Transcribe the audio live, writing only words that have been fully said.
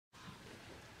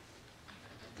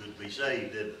to be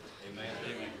saved, didn't it? Amen.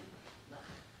 Amen.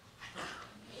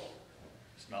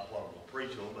 It's not what I'm going to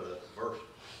preach on, but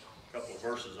a couple of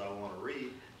verses I want to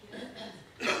read.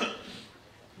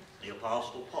 The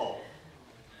Apostle Paul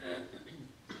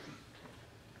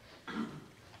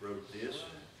wrote this.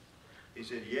 He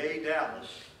said, "Yea, doubtless,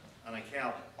 and I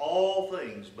count all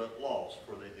things but loss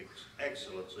for the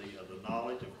excellency of the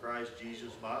knowledge of Christ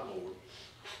Jesus my Lord,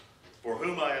 for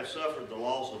whom I have suffered the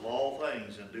loss of all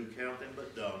things, and do count them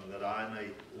but dung, that I may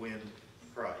win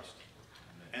Christ,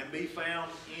 and be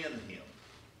found in him,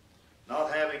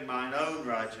 not having mine own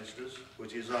righteousness,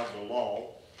 which is of the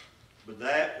law, but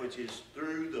that which is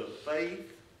through the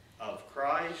faith of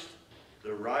Christ,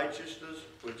 the righteousness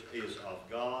which is of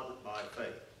God by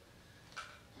faith."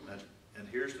 And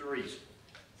here's the reason.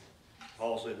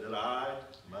 Paul said, "that I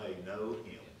may know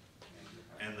him,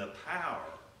 and the power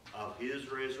of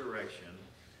his resurrection,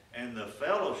 and the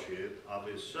fellowship of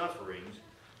his sufferings,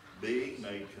 being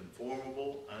made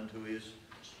conformable unto his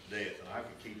death." And I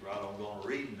could keep right on going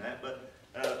reading that, but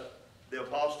the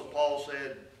Apostle Paul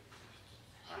said,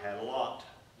 "I had a lot.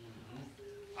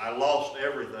 I lost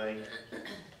everything,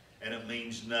 and it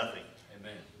means nothing."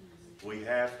 Amen. We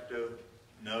have to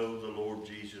know the Lord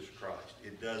Jesus Christ.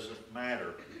 It doesn't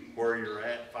matter where you're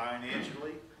at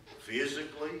financially,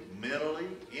 physically, mentally,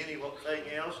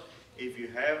 anything else. If you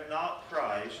have not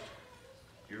Christ,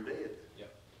 you're dead.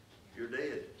 Yep. You're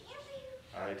dead.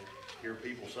 I hear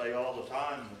people say all the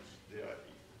time,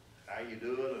 "How you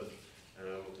doing?"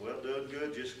 And, "Well, doing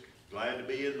good, just glad to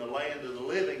be in the land of the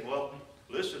living." Well,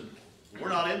 listen, we're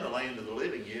not in the land of the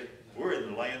living yet. We're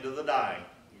in the land of the dying.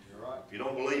 You're right. If you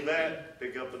don't believe that,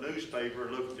 pick up the newspaper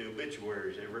and look at the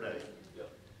obituaries every day. Yep.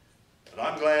 But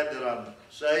I'm glad that I'm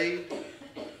saved.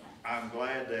 I'm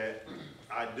glad that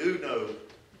I do know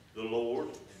the Lord.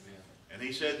 Amen. And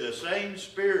he said the same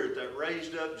Spirit that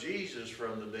raised up Jesus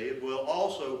from the dead will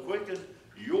also quicken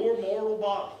your mortal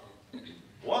body.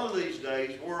 One of these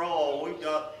days, we've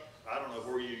got, I don't know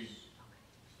where you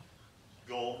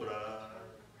go, but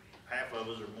half of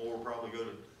us or more probably go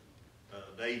to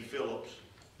Dave Phillips.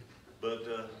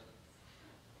 But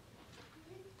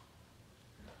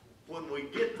when we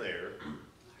get there,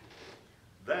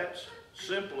 that's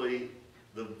simply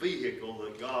the vehicle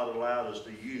that God allowed us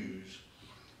to use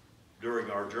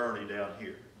during our journey down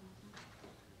here.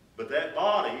 But that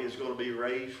body is going to be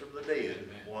raised from the dead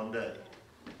one day.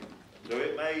 So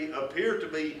it may appear to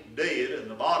be dead, and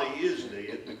the body is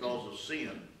dead because of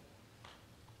sin.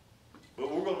 But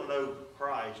we're going to know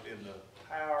Christ in the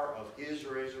power of his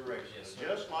resurrection. Yes,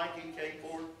 just like he came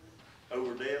forth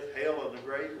over death, hell, and the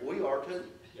grave, we are too.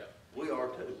 Yep. We are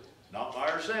too. Not by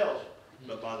ourselves,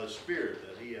 but by the Spirit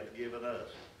that he hath given us.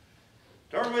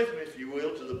 Turn with me, if you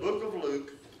will, to the book of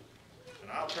Luke.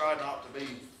 And I'll try not to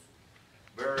be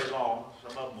very long.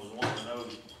 Some of them was wanting to know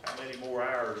how many more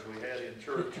hours we had in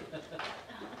church.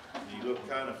 And he looked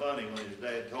kind of funny when his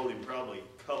dad told him probably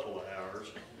a couple of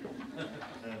hours.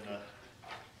 And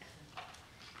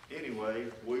anyway,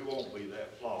 we won't be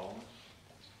that long.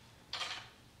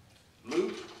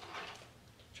 Luke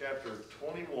chapter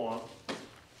 21.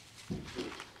 And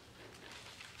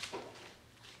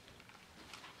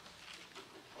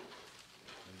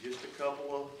just a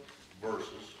couple of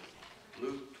verses.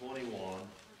 Luke 21.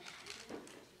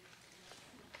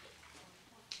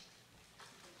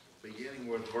 Beginning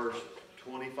with verse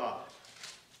 25.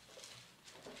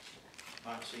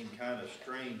 Might seem kind of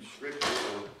strange scripture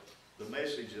for the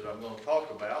message that I'm going to talk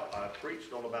about. I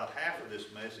preached on about half of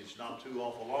this message not too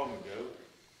awful long ago.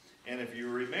 And if you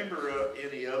remember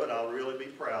any of it, I'll really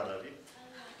be proud of you.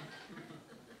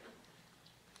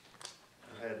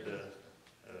 I had a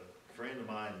friend of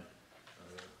mine,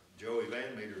 Joey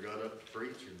Van Meter, got up to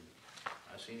preach, and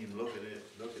I seen him looking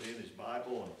in his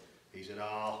Bible, and he said,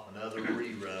 "Oh, another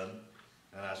rerun."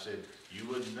 And I said, "You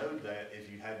wouldn't know that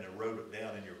if you hadn't wrote it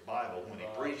down in your Bible when he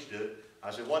preached it." I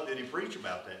said, "What did he preach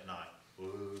about that night?" "Well,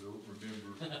 I don't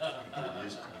remember."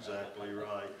 That's exactly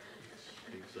right.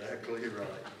 Exactly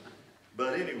right.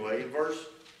 But anyway, in verse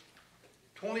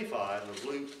 25 of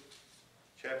Luke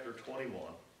chapter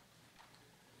 21,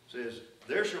 it says,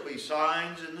 "There shall be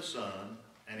signs in the sun,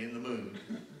 and in the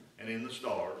moon, and in the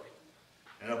stars,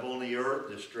 and upon the earth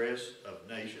distress of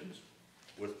nations,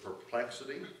 with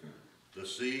perplexity, the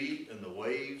sea and the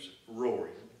waves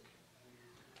roaring,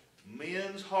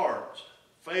 men's hearts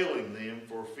failing them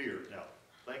for fear." Now,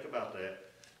 think about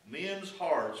that. Men's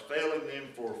hearts failing them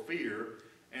for fear,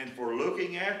 and for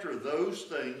looking after those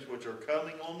things which are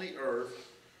coming on the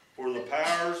earth, for the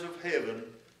powers of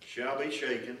heaven shall be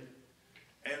shaken,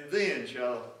 and then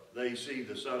shall they see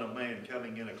the Son of Man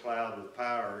coming in a cloud with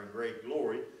power and great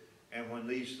glory. And when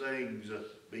these things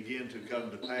begin to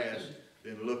come to pass,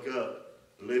 then look up,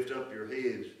 lift up your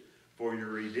heads, for your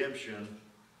redemption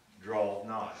draweth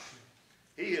nigh.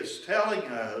 He is telling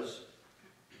us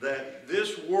that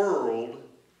this world,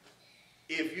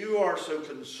 if you are so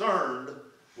concerned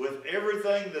with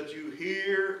everything that you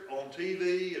hear on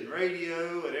TV and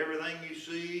radio and everything you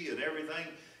see and everything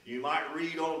you might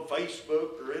read on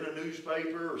Facebook or in a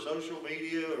newspaper or social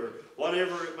media or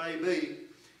whatever it may be,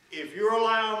 if you're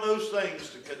allowing those things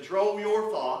to control your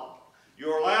thought,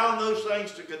 you're allowing those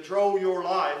things to control your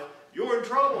life, you're in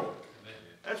trouble.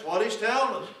 That's what he's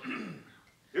telling us.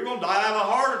 You're going to die of a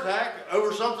heart attack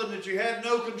over something that you had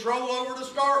no control over to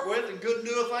start with and couldn't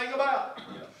do a thing about.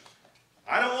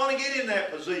 I don't want to get in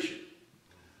that position.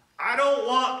 I don't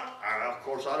want, of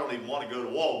course I don't even want to go to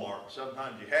Walmart.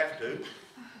 Sometimes you have to.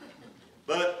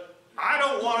 But I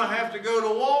don't want to have to go to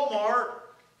Walmart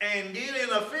and get in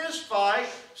a fist fight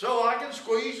so I can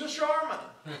squeeze a Charmin.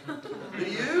 Do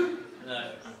you?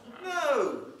 No.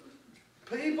 No.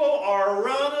 People are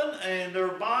running and they're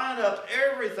buying up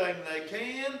everything they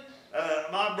can.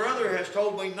 My brother has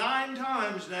told me 9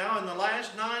 times now, in the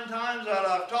last 9 times that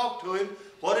I've talked to him,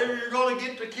 whatever you're going to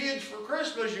get the kids for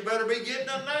Christmas, you better be getting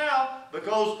it now,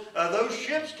 because those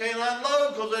ships can't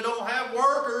unload because they don't have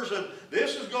workers, and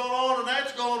this is going on and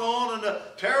that's going on, and the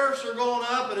tariffs are going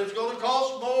up and it's going to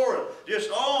cost more, and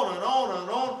just on and on and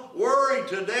on, worried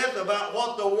to death about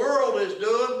what the world is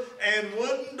doing, and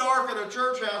wouldn't darken a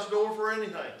church house door for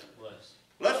anything.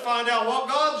 Let's find out what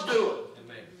God's doing.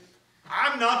 Amen.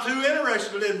 I'm not too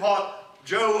interested in what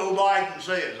Joe Biden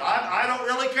says. I don't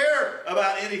really care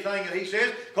about anything that he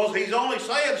says, because he's only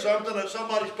saying something that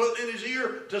somebody's putting in his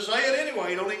ear to say it anyway.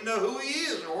 He don't even know who he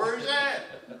is or where he's at.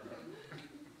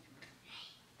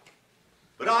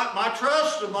 But my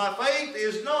trust and my faith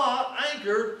is not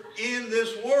anchored in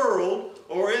this world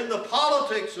or in the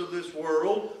politics of this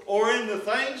world or in the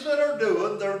things that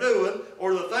they're doing,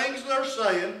 or the things they're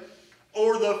saying,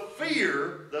 or the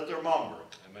fear that they're mongering.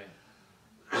 Amen.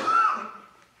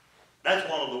 That's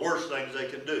one of the worst things they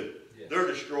can do. Yes. They're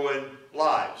destroying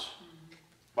lives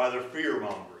by their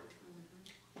fear-mongering.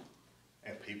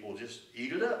 And people just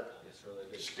eat it up. Yes, sir,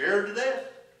 they do. Scared to death.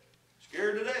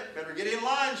 Scared to death. Better get in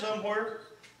line somewhere.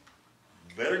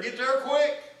 Better get there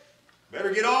quick.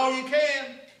 Better get all you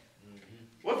can.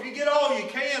 Well, if you get all you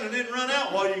can and then run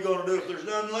out, what are you going to do if there's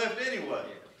none left anyway?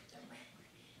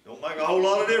 Don't make a whole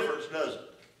lot of difference, does it?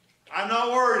 I'm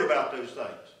not worried about those things.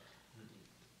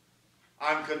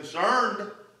 I'm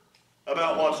concerned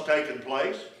about what's taking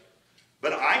place,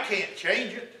 but I can't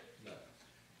change it. No.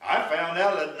 I found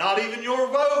out that not even your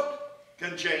vote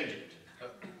can change it.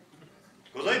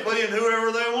 Because they put in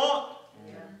whoever they want.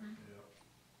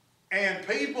 And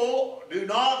people do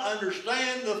not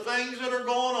understand the things that are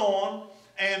going on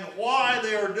and why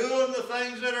they are doing the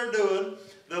things that are doing.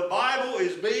 The Bible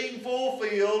is being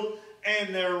fulfilled,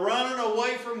 and they're running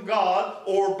away from God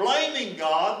or blaming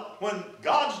God when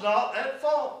God's not at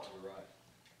fault. You're right.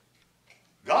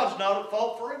 God's not at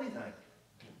fault for anything.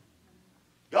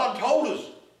 God told us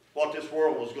what this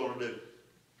world was going to do.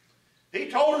 He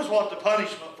told us what the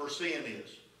punishment for sin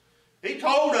is. He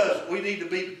told us we need to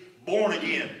be born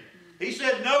again. He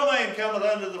said, "No man cometh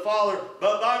unto the Father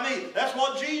but by me." That's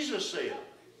what Jesus said.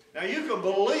 Now you can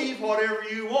believe whatever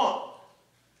you want.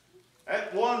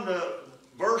 That one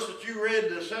verse that you read,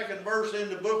 the second verse in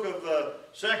the book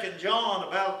of 2 John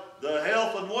about the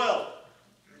health and wealth.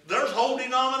 There's whole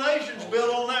denominations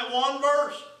built on that one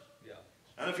verse. Yeah.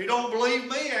 And if you don't believe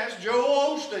me, ask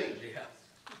Joel Osteen.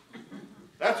 Yeah.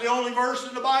 That's the only verse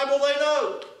in the Bible they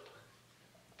know.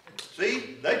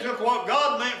 See, they took what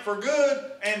God meant for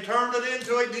good and turned it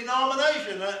into a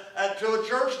denomination, to a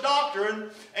church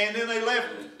doctrine, and then they left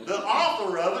the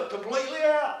author of it completely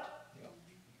out.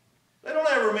 They don't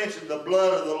ever mention the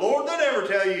blood of the Lord. They never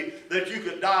tell you that you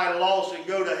could die lost and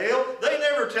go to hell. They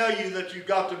never tell you that you've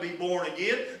got to be born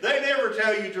again. They never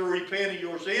tell you to repent of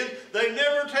your sins. They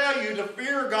never tell you to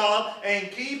fear God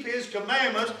and keep His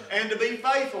commandments and to be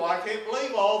faithful. I can't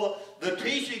believe all the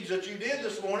teachings that you did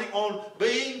this morning on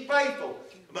being faithful.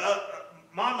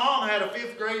 My mom had a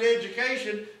 5th grade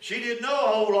education. She didn't know a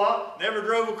whole lot, never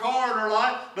drove a car in her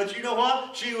life, but you know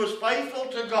what? She was faithful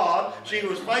to God. She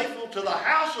was faithful to the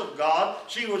house of God.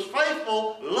 She was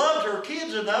faithful, loved her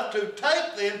kids enough to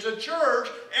take them to church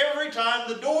every time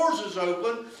the doors is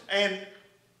open. And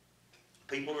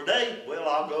people today, well,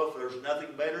 I'll go if there's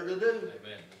nothing better to do.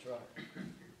 Amen. That's right.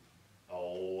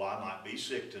 Oh, I might be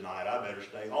sick tonight. I better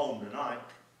stay home tonight.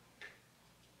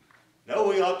 No,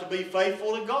 we ought to be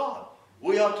faithful to God.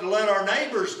 We ought to let our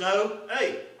neighbors know,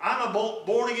 hey, I'm a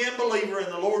born-again believer in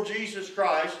the Lord Jesus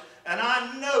Christ, and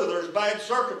I know there's bad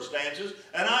circumstances,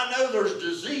 and I know there's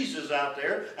diseases out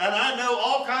there, and I know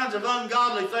all kinds of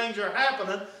ungodly things are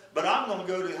happening, but I'm going to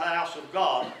go to the house of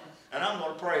God, and I'm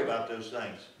going to pray about those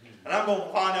things. And I'm going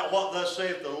to find out what thus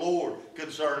saith the Lord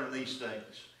concerning these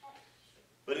things.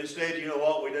 But instead, you know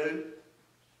what we do?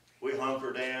 We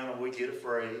hunker down and we get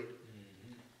afraid.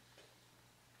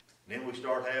 Then we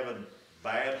start having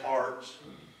bad hearts.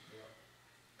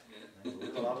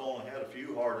 Well, I've only had a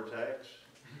few heart attacks.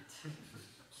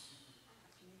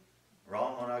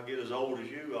 Ron, when I get as old as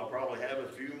you, I'll probably have a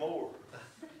few more.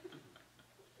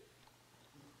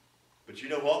 But you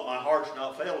know what? My heart's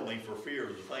not failing me for fear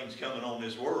of the things coming on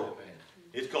this world.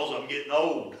 It's because I'm getting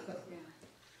old.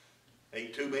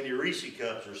 Ate too many Reese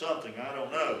cups or something, I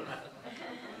don't know.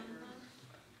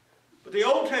 But the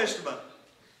Old Testament,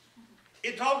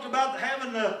 it talked about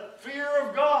having the fear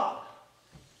of God.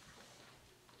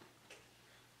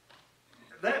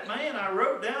 That man I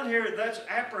wrote down here, that's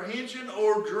apprehension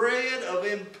or dread of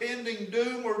impending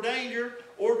doom or danger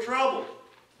or trouble.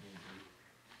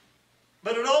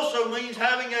 But it also means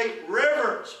having a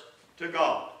reverence to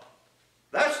God.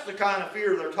 That's the kind of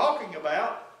fear they're talking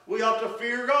about. We ought to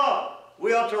fear God.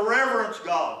 We ought to reverence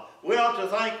God. We ought to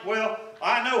think, well,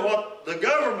 I know what the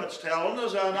government's telling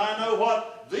us, and I know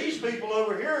what these people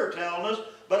over here are telling us,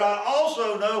 but I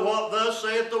also know what thus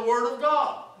saith the Word of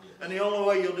God. And the only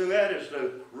way you'll do that is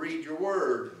to read your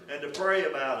Word and to pray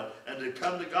about it and to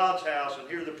come to God's house and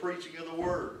hear the preaching of the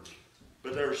Word.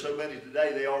 But there are so many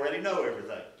today, they already know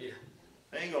everything. Yeah.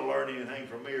 They ain't going to learn anything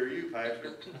from me or you,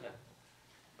 Pastor.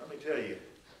 Let me tell you,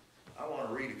 I want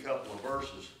to read a couple of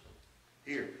verses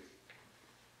here.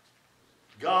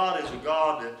 God is a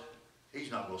God that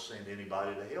He's not going to send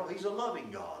anybody to hell. He's a loving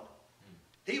God.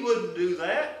 He wouldn't do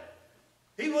that.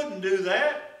 He wouldn't do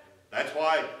that. That's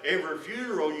why every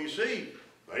funeral you see,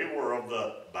 they were of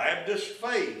the Baptist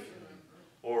faith.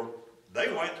 Or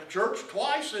they went to church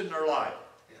twice in their life.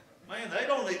 Man, they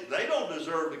don't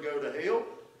deserve to go to hell.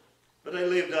 But they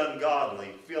lived ungodly,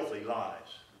 filthy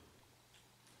lives.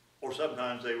 Or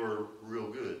sometimes they were real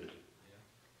good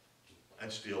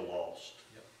and still lost.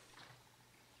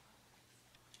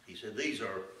 He said, these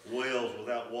are wells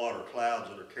without water, clouds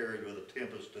that are carried with a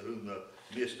tempest, to whom the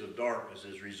mist of darkness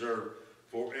is reserved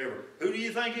forever. Who do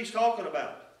you think he's talking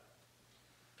about?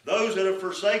 Those that have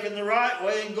forsaken the right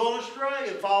way and gone astray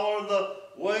and following the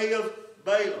way of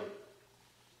Balaam.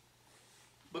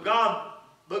 But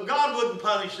God wouldn't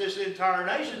punish this entire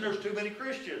nation. There's too many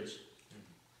Christians.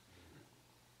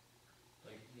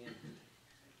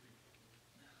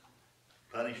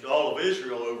 Punished all of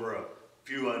Israel over a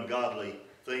few ungodly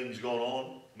things going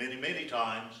on many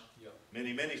times.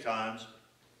 Many times.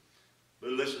 But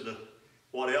listen to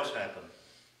what else happened.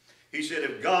 He said,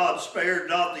 if God spared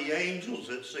not the angels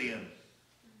that sinned.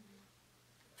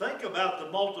 Think about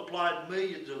the multiplied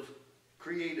millions of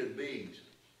created beings,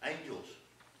 angels,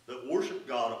 that worshiped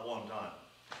God at one time.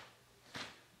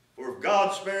 For if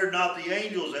God spared not the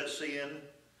angels that sinned,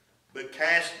 but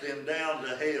cast them down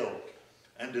to hell,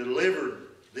 and delivered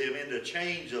them into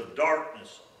chains of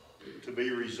darkness to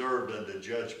be reserved unto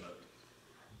judgment.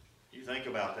 You think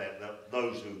about that,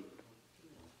 those who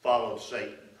followed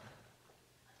Satan.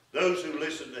 Those who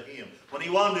listened to him. When he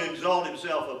wanted to exalt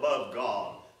himself above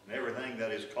God and everything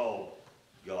that is called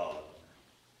God.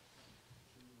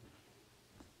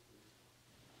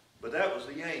 But that was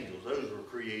the angels. Those were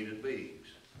created beings.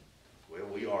 Well,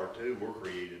 we are too. We're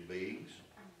created beings.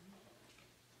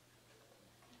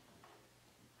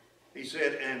 He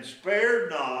said, and spared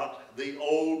not the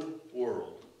old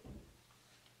world.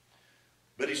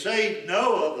 But he saved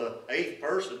Noah, the eighth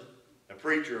person, a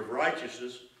preacher of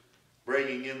righteousness,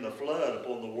 bringing in the flood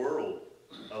upon the world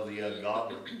of the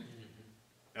ungodly.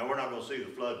 Now, we're not going to see the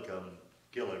flood come and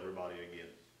kill everybody again.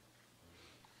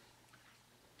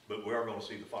 But we are going to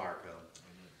see the fire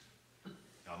come.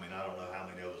 I mean, I don't know how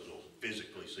many of us will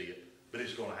physically see it, but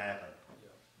it's going to happen.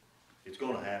 It's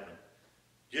going to happen.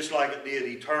 Just like it did,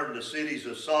 he turned the cities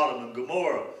of Sodom and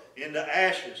Gomorrah into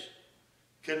ashes,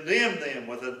 condemned them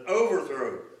with an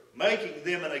overthrow, making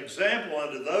them an example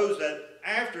unto those that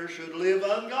after should live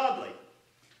ungodly.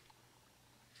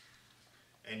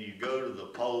 And you go to the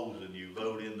polls and you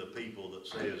vote in the people that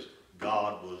says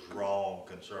God was wrong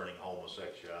concerning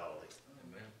homosexuality.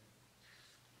 Amen.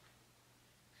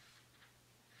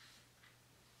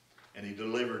 And he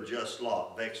delivered just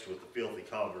Lot, vexed with the filthy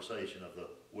conversation of the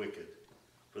wicked.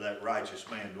 For that righteous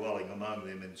man dwelling among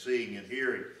them, and seeing and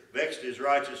hearing, vexed his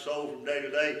righteous soul from day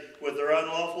to day with their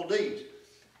unlawful deeds.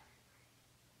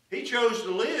 He chose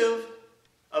to live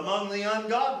among the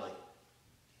ungodly.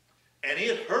 And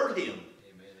it hurt him.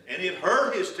 Amen. And it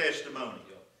hurt his testimony.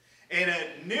 And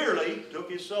it nearly took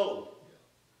his soul.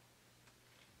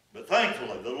 But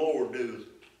thankfully, the Lord knew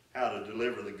how to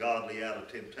deliver the godly out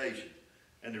of temptation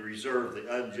and to reserve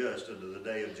the unjust unto the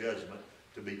day of judgment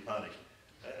to be punished.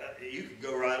 You can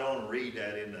go right on and read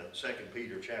that in 2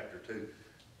 Peter chapter 2.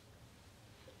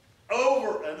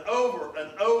 Over and over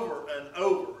and over and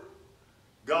over,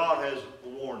 God has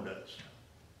warned us.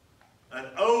 And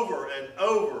over,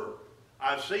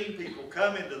 I've seen people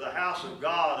come into the house of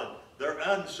God and they're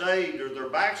unsaved or they're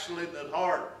backslidden at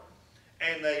heart,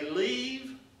 and they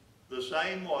leave the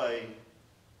same way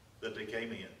that they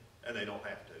came in, and they don't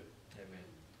have to. Amen.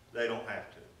 They don't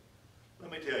have to.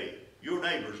 Let me tell you, your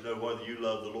neighbors know whether you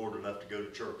love the Lord enough to go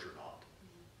to church or not.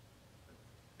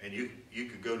 And you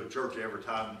could go to church every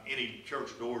time any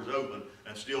church door is open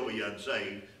and still be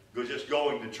unsaved, because just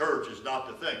going to church is not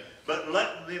the thing. But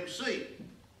letting them see,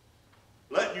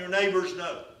 letting your neighbors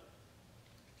know,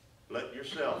 letting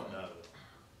yourself know,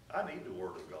 I need the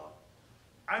Word of God.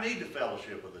 I need the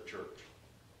fellowship of the church.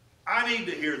 I need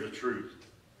to hear the truth.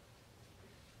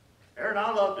 Aaron,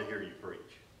 I love to hear you preach.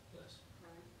 Yes.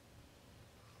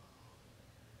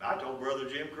 I told Brother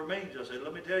Jim Cremines, I said,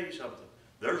 let me tell you something.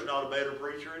 There's not a better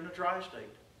preacher in the tri-state.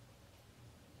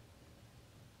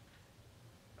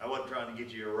 I wasn't trying to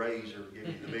get you a raise or give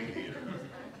you the big head.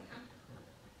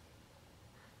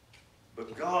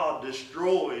 But God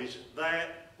destroys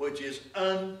that which is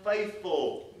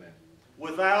unfaithful. Amen.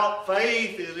 Without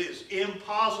faith, it is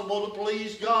impossible to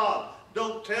please God.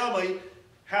 Don't tell me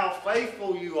how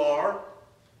faithful you are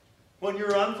when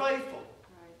you're unfaithful.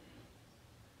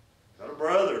 Got a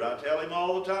brother, and I tell him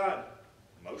all the time.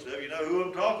 Most of you know who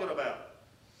I'm talking about.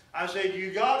 I said,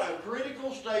 you got a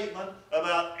critical statement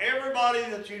about everybody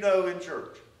that you know in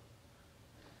church.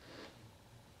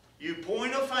 You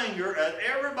point a finger at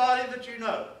everybody that you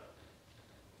know.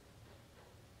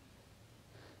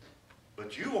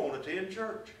 But you won't attend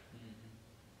church.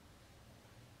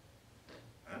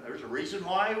 And there's a reason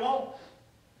why he won't.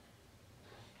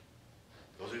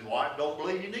 Because his wife don't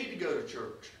believe you need to go to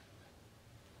church.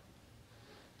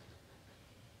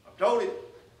 I've told him.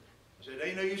 I said,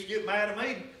 ain't no use to get mad at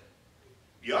me.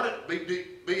 You ought to be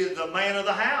the man of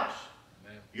the house.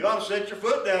 Amen. You ought to set your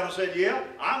foot down and say, yeah,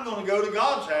 I'm going to go to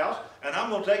God's house, and I'm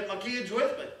going to take my kids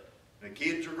with me. And the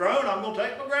kids are grown, I'm going to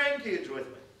take my grandkids with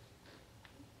me.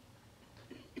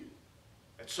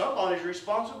 It's somebody's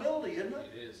responsibility, isn't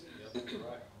it? It is. Yep.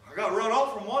 Right. I got run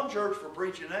off from one church for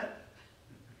preaching that.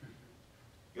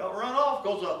 Got run off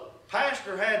because the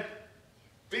pastor had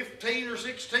 15 or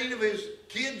 16 of his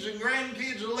kids and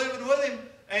grandkids living with him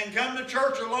and come to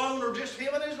church alone or just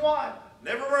him and his wife.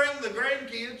 Never bring the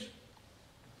grandkids.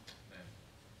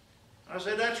 I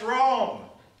said, that's wrong.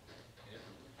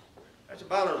 That's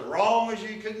about as wrong as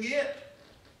you can get.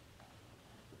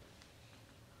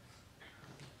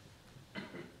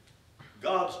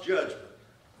 God's judgment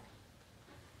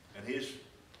and His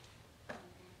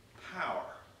power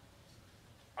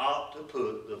ought to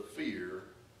put the fear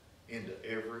into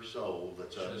every soul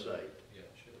that's unsaved. Yeah,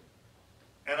 it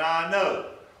should. And I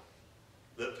know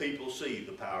that people see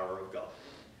the power of God.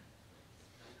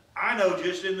 I know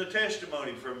just in the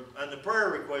testimony and the prayer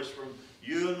request from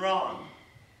you and Ron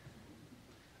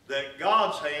that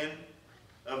God's hand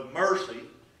of mercy,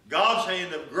 God's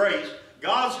hand of grace,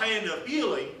 God's hand of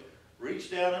healing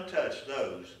reached down and touched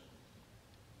those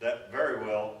that very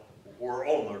well were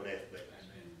on their deathbeds.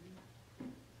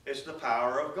 Amen. It's the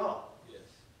power of God. Yes.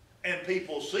 And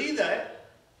people see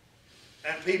that,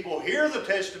 and people hear the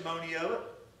testimony of it,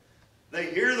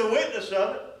 they hear the witness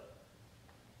of it,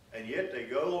 and yet they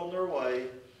go on their way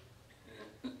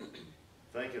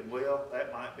thinking, well,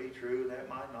 that might be true, that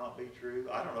might not be true.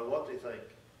 I don't know what they think.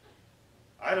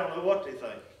 I don't know what they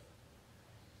think.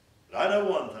 But I know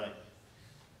one thing.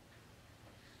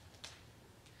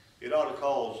 It ought to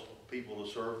cause people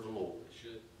to serve the Lord. It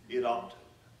should. It ought to.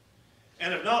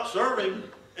 And if not serve Him,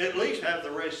 at least have the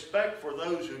respect for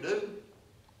those who do.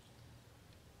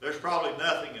 There's probably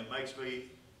nothing that makes me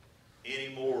any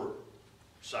more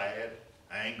sad,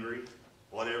 angry,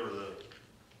 whatever the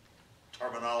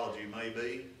terminology may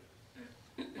be,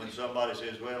 when somebody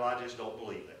says, well, I just don't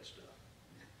believe that stuff.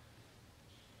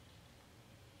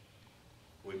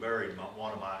 We buried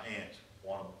one of my aunts,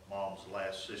 one of Mom's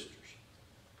last sisters.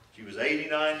 She was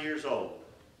 89 years old.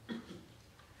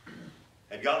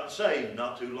 Had gotten saved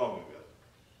not too long ago.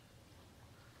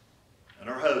 And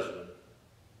her husband,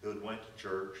 who had went to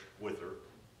church with her,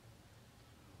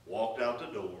 walked out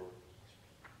the door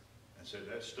and said,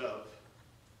 that stuff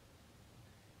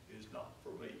is not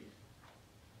for me.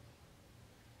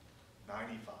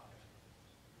 95.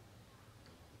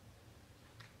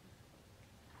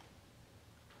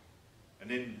 And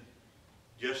then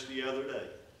just the other day.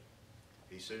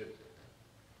 He said,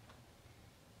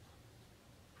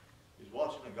 he's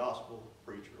watching a gospel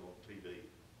preacher on TV.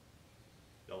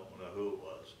 Don't know who it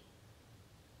was.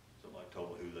 Somebody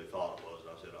told me who they thought it was,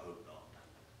 and I said, I hope not.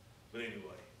 But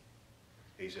anyway,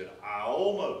 he said, I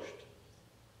almost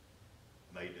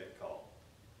made that call.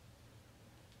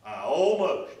 I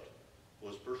almost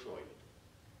was persuaded.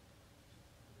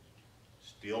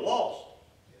 Still lost.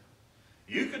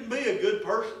 You can be a good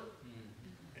person,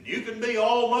 and you can be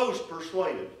almost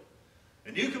persuaded.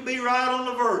 And you can be right on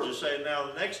the verge of saying, now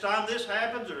the next time this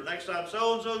happens, or the next time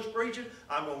so-and-so's preaching,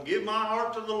 I'm going to give my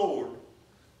heart to the Lord.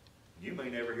 You may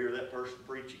never hear that person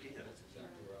preach again. That's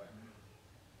exactly right.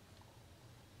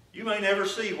 You may never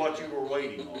see what you were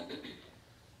waiting on.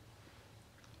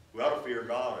 We ought to fear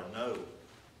God and know.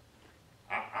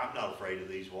 I'm not afraid of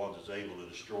these ones that's able to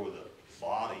destroy the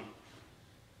body.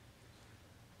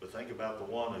 But think about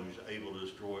the one who's able to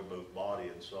destroy both body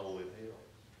and soul in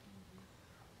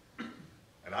hell.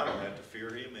 And I don't have to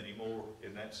fear him anymore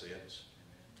in that sense.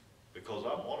 Because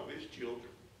I'm one of his children.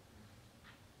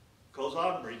 Because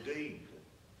I'm redeemed.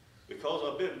 Because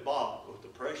I've been bought with the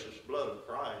precious blood of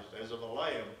Christ as of a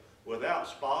lamb, without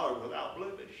spot or without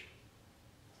blemish.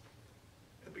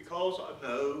 And because I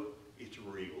know it's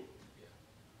real.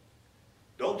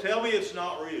 Don't tell me it's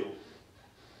not real.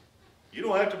 You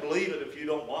don't have to believe it if you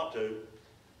don't want to.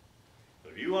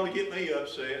 But if you want to get me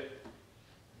upset,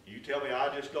 you tell me I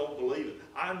just don't believe it.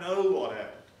 I know what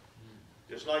happened.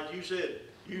 Just like you said,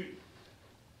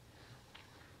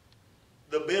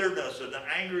 the bitterness and the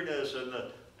angriness and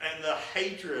the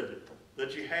hatred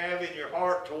that you have in your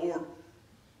heart toward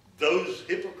those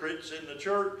hypocrites in the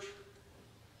church,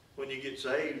 when you get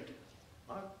saved,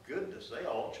 my goodness, they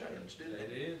all changed, didn't they?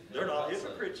 They did. They're not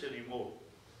hypocrites anymore.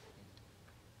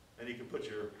 And you can put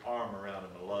your arm around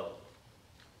them and love them.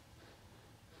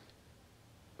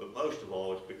 But most of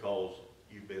all, it's because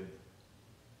you've been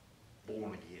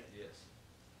born again. Yes.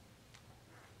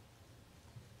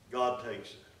 God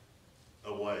takes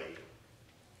away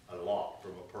a lot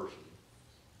from a person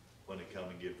when they come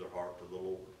and give their heart to the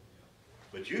Lord.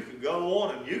 But you can go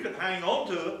on and you can hang on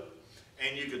to it,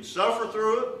 and you can suffer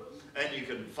through it, and you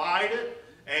can fight it,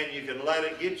 and you can let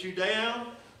it get you down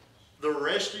the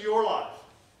rest of your life.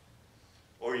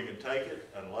 Or you can take it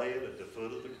and lay it at the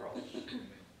foot of the cross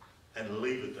and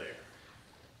leave it there.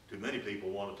 Too many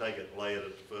people want to take it and lay it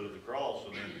at the foot of the cross,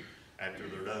 and then after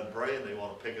they're done praying, they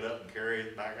want to pick it up and carry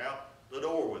it back out the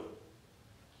door with them.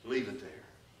 Leave it there.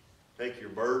 Take your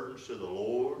burdens to the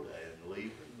Lord and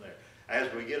leave them there.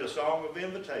 As we get a song of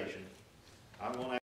invitation, I'm going to